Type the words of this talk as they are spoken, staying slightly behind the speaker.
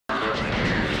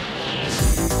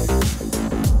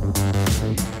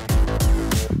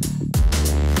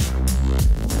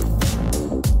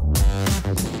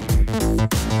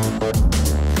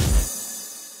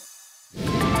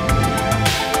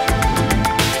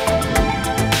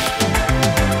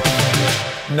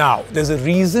Now, there's a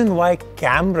reason why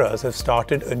cameras have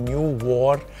started a new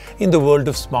war in the world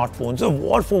of smartphones. A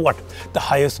war for what? The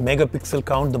highest megapixel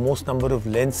count, the most number of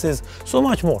lenses, so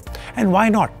much more. And why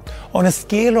not? On a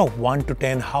scale of 1 to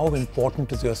 10, how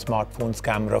important is your smartphone's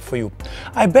camera for you?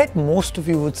 I bet most of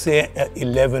you would say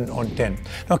 11 on 10.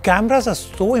 Now, cameras are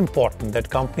so important that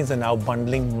companies are now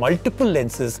bundling multiple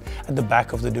lenses at the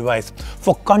back of the device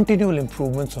for continual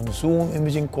improvements on zoom,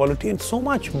 imaging quality, and so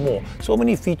much more. So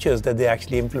many features that they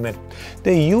actually implement.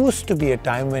 There used to be a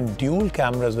time when dual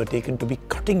cameras were taken to be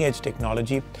cutting-edge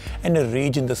technology and a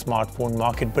rage in the smartphone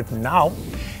market, but now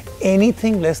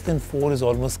anything less than 4 is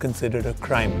almost considered a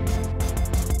crime.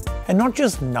 And not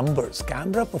just numbers,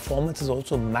 camera performance has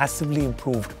also massively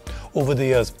improved over the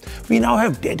years. We now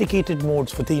have dedicated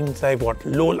modes for things like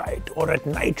low light or at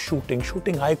night shooting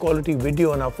high quality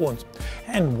video on our phones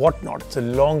and whatnot. It's a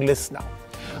long list now.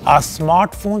 Our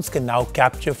smartphones can now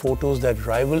capture photos that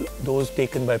rival those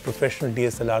taken by professional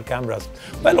DSLR cameras.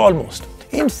 Well, almost.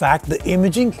 In fact, the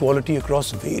imaging quality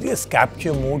across various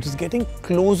capture modes is getting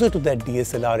closer to that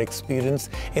DSLR experience.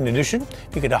 In addition,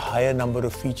 we get a higher number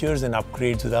of features and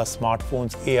upgrades with our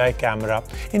smartphone's AI camera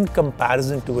in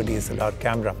comparison to a DSLR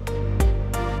camera.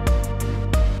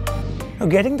 Now,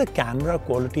 getting the camera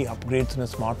quality upgrades on a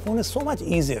smartphone is so much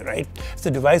easier, right? As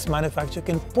the device manufacturer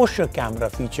can push a camera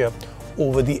feature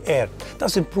over the air,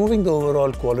 thus improving the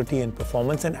overall quality and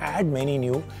performance and add many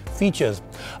new features.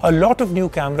 A lot of new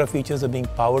camera features are being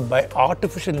powered by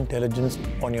artificial intelligence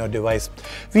on your device.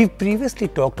 We've previously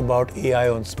talked about AI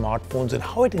on smartphones and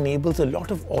how it enables a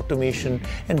lot of automation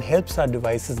and helps our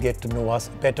devices get to know us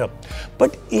better.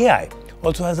 But AI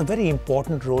also has a very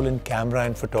important role in camera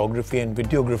and photography and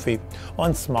videography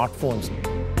on smartphones.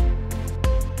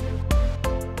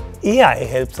 AI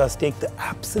helps us take the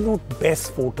absolute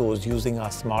best photos using our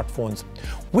smartphones.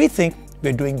 We think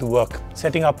we're doing the work,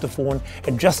 setting up the phone,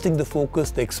 adjusting the focus,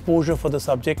 the exposure for the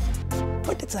subject.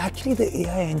 But it's actually the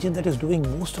AI engine that is doing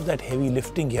most of that heavy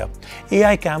lifting here.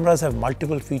 AI cameras have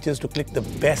multiple features to click the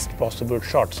best possible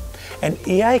shots. An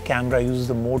AI camera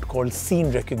uses a mode called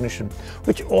scene recognition,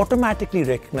 which automatically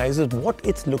recognizes what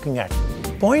it's looking at.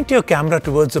 Point your camera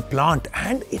towards a plant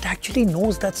and it actually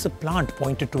knows that's a plant.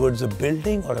 Pointed towards a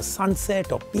building or a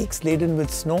sunset or peaks laden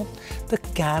with snow, the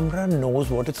camera knows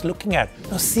what it's looking at.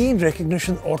 Now, scene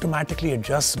recognition automatically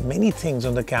adjusts many things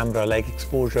on the camera like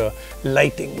exposure,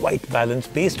 lighting, white balance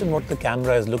based on what the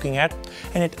camera is looking at,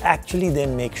 and it actually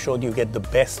then makes sure you get the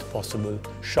best possible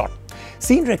shot.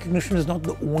 Scene recognition is not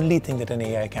the only thing that an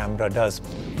AI camera does.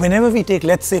 Whenever we take,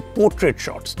 let's say, portrait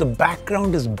shots, the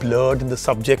background is blurred and the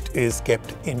subject is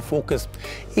kept in focus.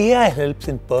 AI helps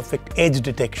in perfect edge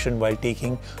detection while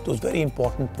taking those very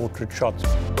important portrait shots.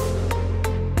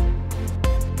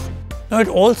 Now, it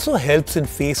also helps in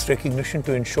face recognition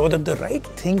to ensure that the right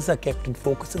things are kept in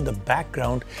focus and the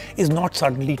background is not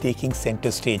suddenly taking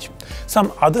center stage.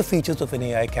 Some other features of an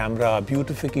AI camera are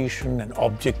beautification and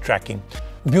object tracking.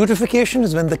 Beautification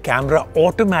is when the camera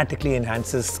automatically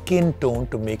enhances skin tone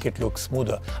to make it look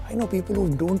smoother. I know people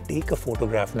who don't take a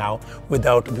photograph now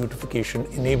without beautification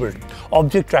enabled.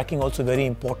 Object tracking also very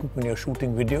important when you're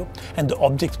shooting video and the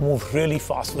objects move really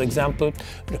fast. For example,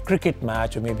 a cricket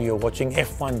match or maybe you're watching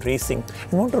F1 racing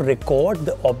and want to record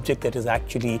the object that is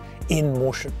actually in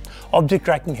motion. Object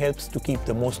tracking helps to keep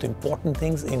the most important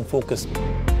things in focus.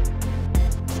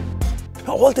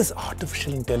 Now, all this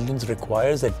artificial intelligence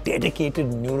requires a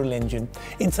dedicated neural engine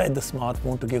inside the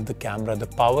smartphone to give the camera the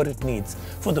power it needs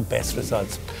for the best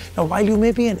results. Now, while you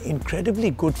may be an incredibly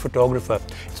good photographer,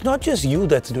 it's not just you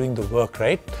that's doing the work,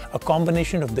 right? A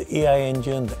combination of the AI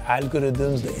engine, the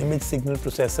algorithms, the image signal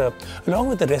processor, along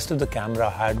with the rest of the camera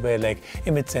hardware like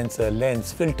image sensor,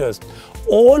 lens, filters,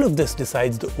 all of this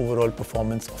decides the overall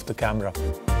performance of the camera.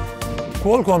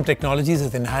 Qualcomm Technologies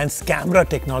has enhanced camera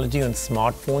technology on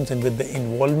smartphones, and with the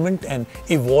involvement and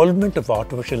evolvement of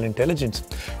artificial intelligence,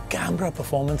 camera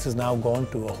performance has now gone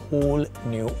to a whole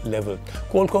new level.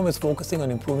 Qualcomm is focusing on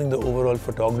improving the overall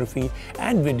photography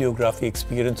and videography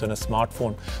experience on a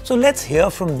smartphone. So let's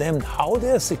hear from them how they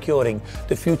are securing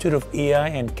the future of AI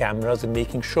and cameras and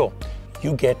making sure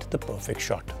you get the perfect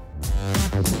shot.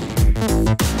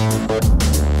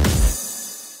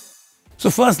 So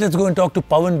first, let's go and talk to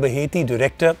Pawan Baheti,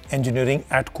 Director, Engineering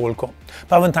at Qualcomm.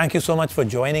 Pawan, thank you so much for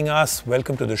joining us.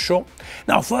 Welcome to the show.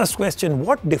 Now, first question,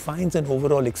 what defines an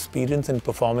overall experience and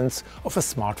performance of a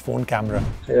smartphone camera?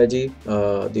 Hi Raji,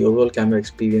 the overall camera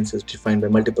experience is defined by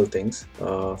multiple things.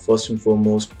 First and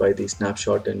foremost by the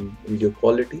snapshot and video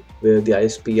quality, where the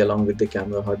ISP along with the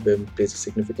camera hardware plays a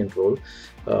significant role.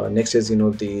 Next is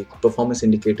the performance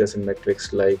indicators and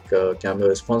metrics like camera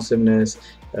responsiveness,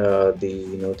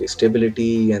 the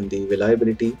stability and the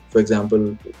reliability. For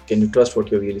example, can you trust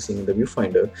what you're really seeing in the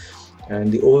viewfinder? And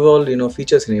the overall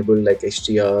features enabled like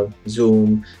HDR,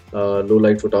 zoom, low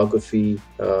light photography,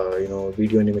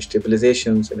 video and image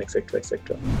stabilizations, and etc,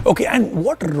 etc. Okay, and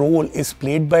what role is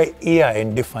played by AI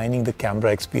in defining the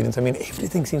camera experience? I mean,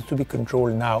 everything seems to be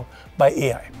controlled now by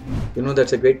AI.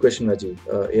 That's a great question, Rajiv.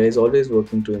 AI is always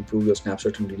working to improve your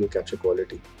snapshot and video capture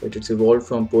quality. Right? It's evolved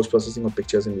from post-processing of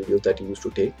pictures and videos that you used to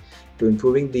take to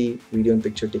improving the video and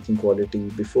picture taking quality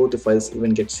before the files even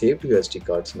get saved to your SD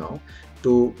cards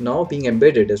to now being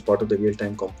embedded as part of the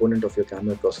real-time component of your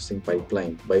camera processing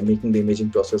pipeline by making the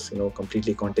imaging process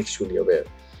completely contextually aware.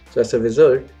 So as a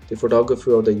result, the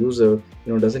photographer or the user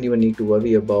doesn't even need to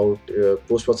worry about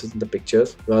post-processing the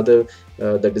pictures. Rather,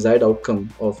 the desired outcome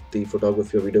of the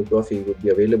photography or videography would be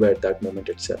available at that moment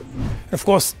itself. Of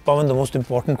course, Pawan, the most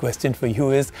important question for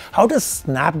you is, how does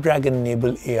Snapdragon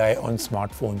enable AI on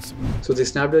smartphones? So the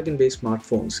Snapdragon-based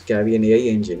smartphones carry an AI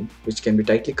engine which can be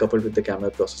tightly coupled with the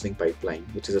camera processing pipeline,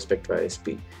 which is a Spectra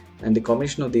ISP. And the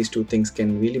combination of these two things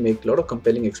can really make a lot of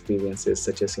compelling experiences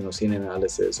such as scene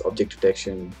analysis, object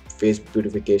detection, face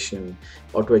beautification,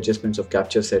 auto adjustments of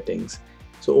capture settings.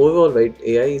 So overall, right,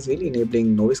 AI is really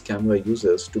enabling novice camera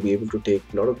users to be able to take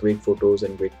a lot of great photos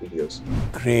and great videos.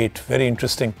 Great, very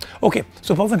interesting. Okay,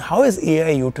 so Pawan, how is AI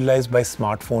utilized by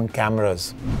smartphone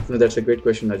cameras? That's a great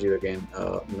question, Rajiv. Again,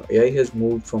 AI has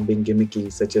moved from being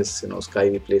gimmicky, such as sky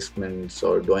replacements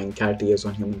or drawing cat ears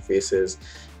on human faces,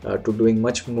 to doing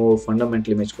much more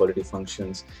fundamental image quality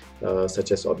functions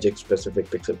such as object-specific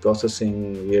pixel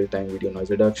processing, real-time video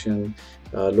noise reduction,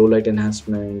 low-light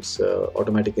enhancements,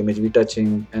 automatic image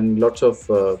retouching, and lots of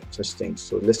such things.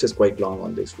 So the list is quite long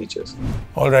on these features.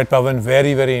 All right, Pawan,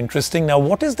 very, very interesting. Now,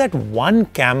 what is that one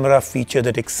camera feature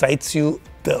that excites you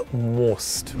the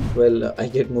most? Well, I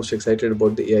get most excited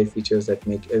about the AI features that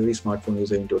make every smartphone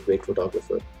user into a great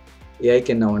photographer. AI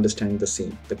can now understand the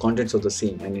scene, the contents of the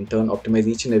scene, and in turn optimize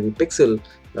each and every pixel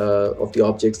of the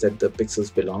objects that the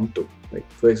pixels belong to. Right?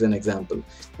 For example,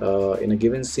 in a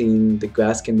given scene, the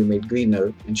grass can be made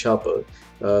greener and sharper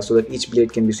so that each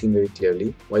blade can be seen very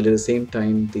clearly, while at the same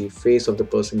time the face of the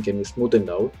person can be smoothened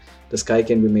out, the sky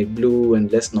can be made blue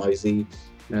and less noisy,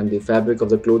 and the fabric of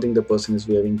the clothing the person is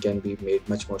wearing can be made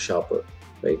much more sharper.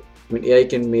 Right? I mean, AI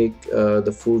can make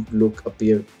the food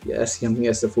appear as yummy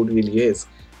as the food really is.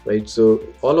 Right, so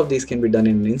all of these can be done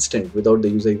in an instant without the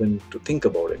user even to think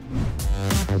about it.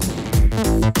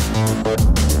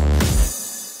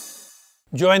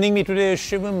 Joining me today is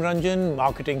Shivam Ranjan,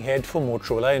 Marketing Head for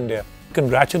Motorola India.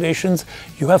 Congratulations,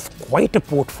 you have quite a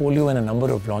portfolio and a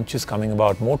number of launches coming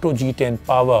about. Moto G10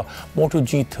 Power, Moto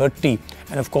G30,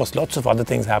 and of course lots of other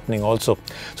things happening also.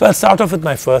 So I'll start off with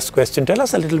my first question. Tell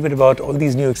us a little bit about all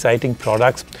these new exciting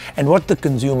products and what the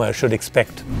consumer should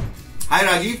expect. Hi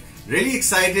Rajiv. Really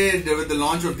excited with the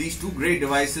launch of these two great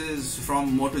devices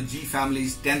from Moto G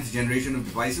family's 10th generation of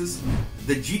devices.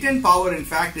 The G10 Power, in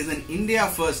fact, is an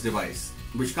India-first device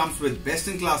which comes with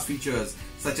best-in-class features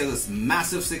such as a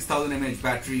massive 6000 mAh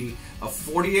battery, a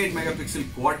 48 megapixel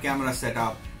quad camera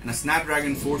setup, and a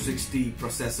Snapdragon 460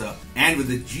 processor. And with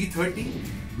the G30,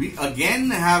 we again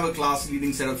have a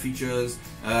class-leading set of features,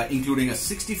 including a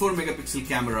 64 megapixel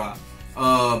camera,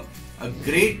 a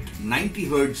great 90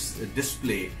 Hz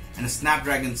display, and a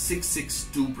Snapdragon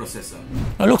 662 processor.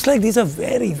 Now, looks like these are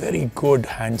very, very good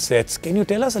handsets. Can you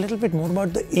tell us a little bit more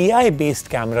about the AI-based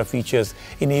camera features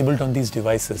enabled on these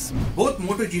devices? Both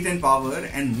Moto G10 Power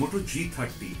and Moto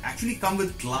G30 actually come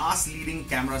with class-leading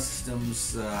camera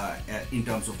systems in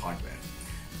terms of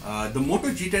hardware. The Moto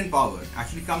G10 Power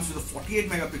actually comes with a 48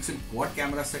 megapixel quad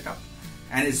camera setup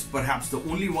and is perhaps the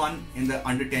only one in the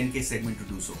under 10K segment to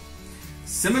do so.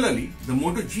 Similarly, the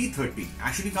Moto G30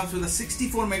 actually comes with a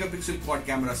 64 megapixel quad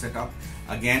camera setup,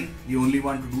 again the only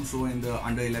one to do so in the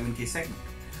under 11K segment.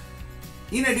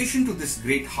 In addition to this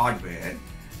great hardware,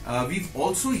 we've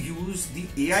also used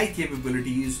the AI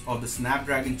capabilities of the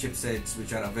Snapdragon chipsets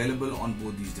which are available on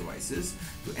both these devices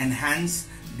to enhance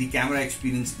the camera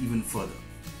experience even further.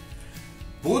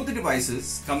 Both the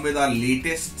devices come with our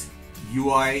latest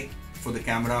UI for the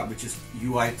camera, which is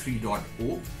UI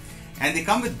 3.0. And they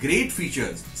come with great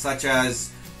features such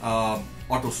as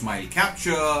auto smile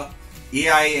capture,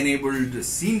 AI-enabled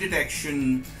scene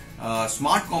detection,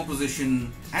 smart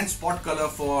composition, and spot color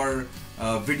for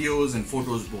videos and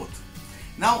photos both.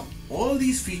 Now, all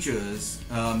these features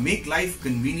make life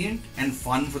convenient and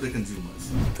fun for the consumers.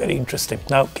 Very interesting.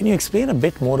 Now, can you explain a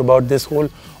bit more about this whole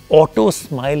auto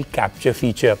smile capture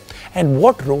feature and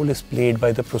what role is played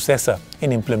by the processor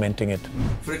in implementing it?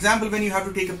 For example, when you have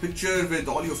to take a picture with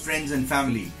all your friends and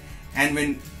family, and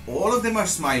when all of them are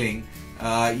smiling,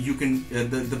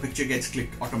 the picture gets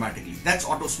clicked automatically. That's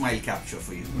auto smile capture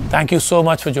for you. Thank you so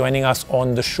much for joining us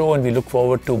on the show, and we look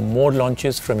forward to more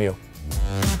launches from you.